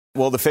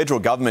Well, the federal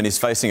government is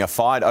facing a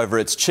fight over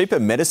its cheaper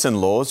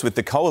medicine laws, with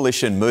the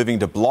coalition moving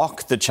to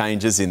block the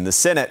changes in the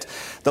Senate.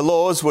 The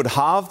laws would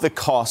halve the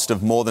cost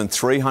of more than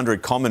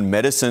 300 common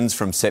medicines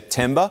from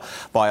September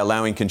by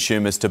allowing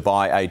consumers to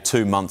buy a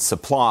 2-month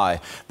supply.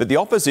 But the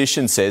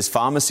opposition says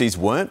pharmacies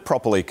weren't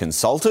properly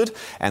consulted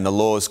and the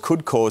laws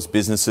could cause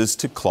businesses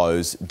to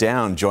close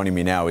down. Joining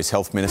me now is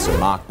Health Minister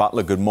Mark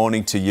Butler. Good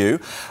morning to you.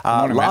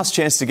 Last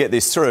chance to get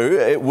this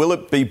through. Will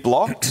it be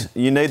blocked?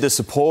 You need the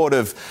support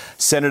of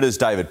Senators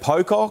David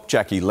Pocock,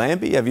 Jackie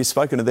Lambie. Have you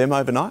spoken to them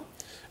overnight?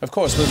 Of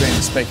course, we've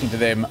been speaking to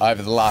them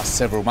over the last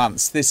several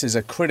months. This is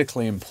a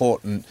critically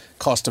important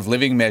cost of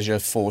living measure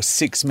for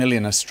 6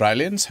 million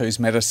Australians whose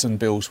medicine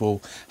bills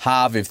will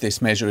halve if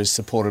this measure is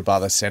supported by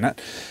the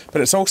Senate. But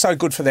it's also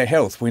good for their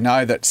health. We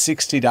know that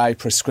 60-day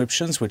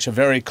prescriptions, which are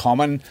very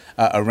common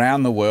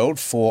around the world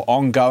for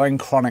ongoing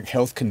chronic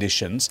health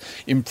conditions,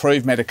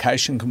 improve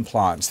medication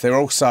compliance. There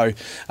also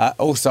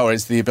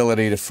is the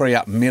ability to free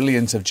up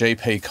millions of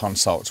GP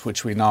consults,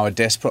 which we know are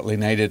desperately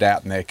needed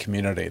out in their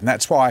community. And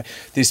that's why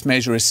this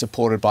measure is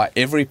supported by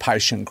every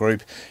patient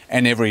group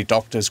and every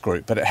doctors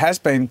group. But it has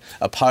been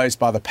opposed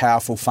by the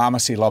powerful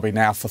pharmacy lobby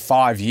now for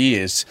 5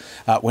 years,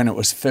 when it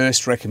was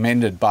first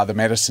recommended by the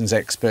medicines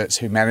experts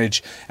who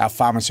manage our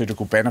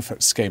pharmaceutical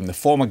benefits scheme. The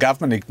former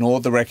government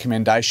ignored the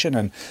recommendation,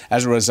 and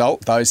as a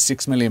result, those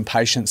 6 million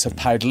patients have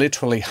paid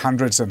literally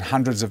hundreds and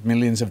hundreds of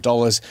millions of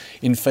dollars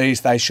in fees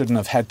they shouldn't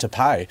have had to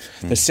pay.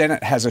 The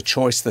Senate has a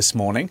choice this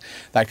morning.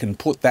 They can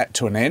put that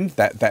to an end,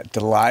 that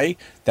delay,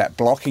 that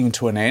blocking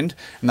to an end,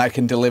 and they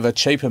can deliver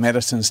cheaper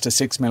medicines to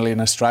 6 million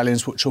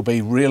Australians, which will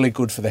be really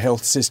good for the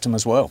health system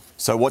as well.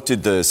 So what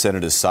did the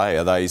senators say?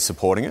 Are they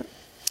supporting it?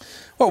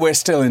 Well, we're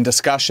still in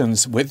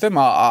discussions with them.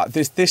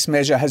 This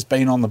measure has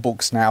been on the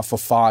books now for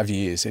 5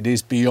 years. It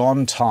is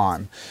beyond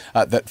time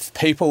that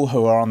people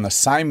who are on the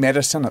same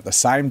medicine at the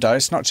same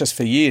dose, not just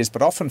for years,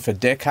 but often for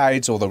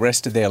decades or the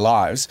rest of their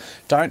lives,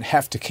 don't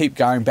have to keep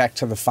going back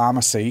to the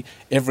pharmacy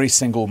every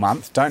single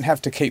month, don't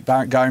have to keep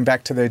going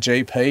back to their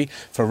GP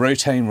for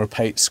routine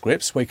repeat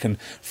scripts. We can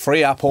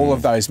free up all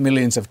of those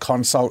millions of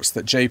consults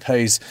that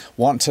GPs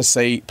want to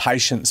see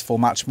patients for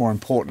much more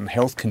important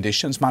health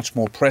conditions, much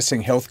more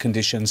pressing health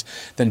conditions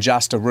than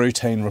just a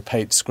routine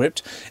repeat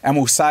script, and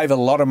will save a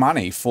lot of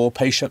money for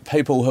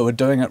people who are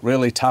doing it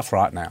really tough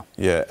right now.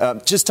 Yeah,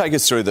 just take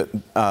us through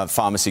the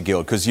Pharmacy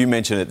Guild, because you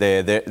mentioned it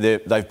there.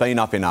 They've been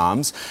up in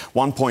arms.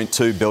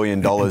 $1.2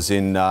 billion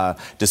in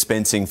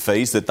dispensing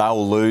fees that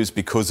they'll lose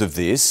because of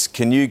this.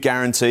 Can you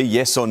guarantee,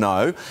 yes or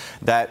no,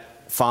 that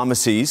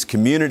pharmacies,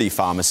 community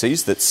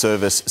pharmacies that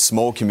service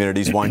small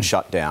communities won't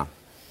shut down?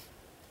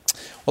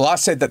 Well, I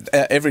said that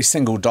every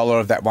single dollar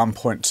of that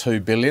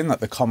 $1.2 billion that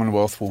the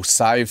Commonwealth will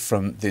save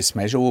from this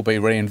measure will be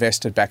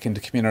reinvested back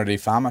into community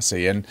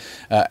pharmacy, and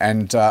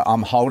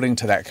I'm holding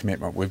to that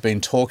commitment. We've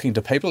been talking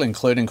to people,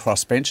 including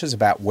crossbenchers,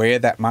 about where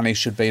that money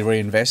should be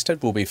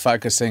reinvested. We'll be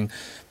focusing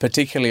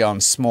particularly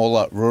on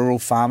smaller rural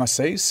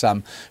pharmacies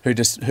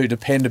who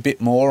depend a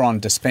bit more on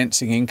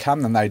dispensing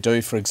income than they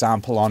do, for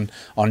example,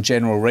 on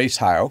general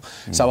retail.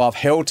 So I've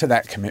held to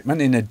that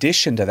commitment. In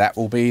addition to that,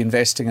 we'll be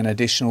investing an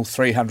additional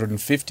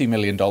 $350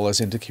 million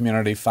into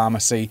community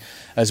pharmacy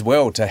as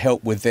well to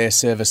help with their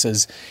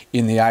services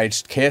in the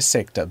aged care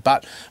sector.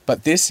 But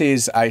this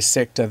is a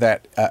sector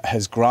that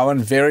has grown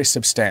very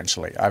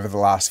substantially over the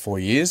last 4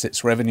 years.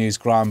 Its revenue's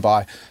grown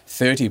by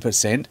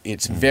 30%.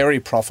 It's very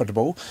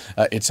profitable.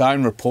 Its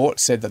own report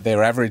said that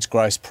their average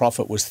gross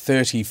profit was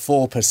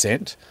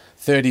 34%.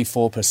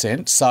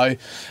 34%.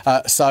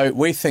 So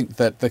we think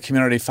that the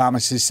community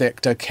pharmacy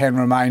sector can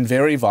remain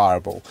very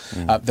viable.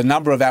 The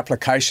number of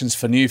applications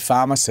for new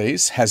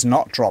pharmacies has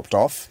not dropped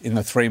off in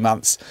the 3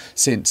 months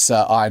since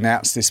I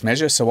announced this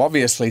measure. So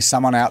obviously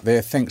someone out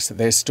there thinks that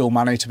there's still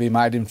money to be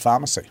made in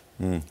pharmacy.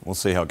 We'll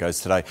see how it goes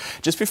today.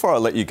 Just before I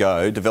let you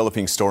go,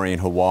 developing story in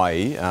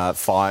Hawaii,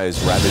 fires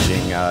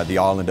ravaging the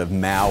island of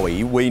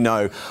Maui. We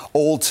know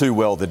all too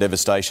well the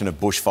devastation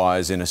of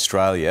bushfires in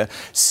Australia.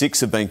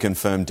 6 have been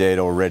confirmed dead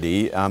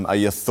already. Are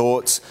your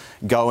thoughts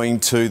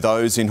going to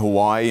those in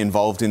Hawaii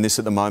involved in this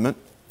at the moment?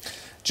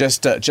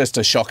 Just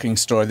a shocking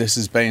story. This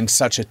has been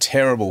such a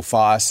terrible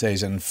fire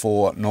season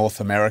for North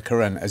America,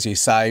 and as you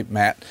say,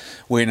 Matt,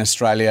 we in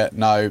Australia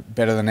know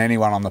better than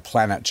anyone on the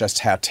planet just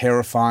how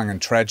terrifying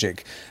and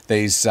tragic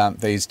these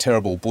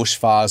terrible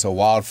bushfires or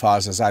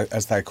wildfires,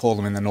 as they call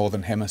them in the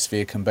Northern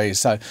Hemisphere, can be.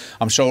 So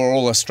I'm sure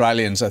all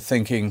Australians are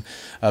thinking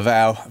of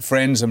our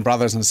friends and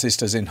brothers and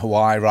sisters in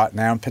Hawaii right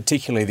now, and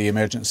particularly the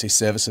emergency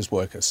services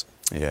workers.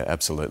 Yeah,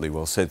 absolutely.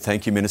 Well said.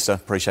 Thank you, Minister.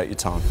 Appreciate your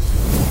time.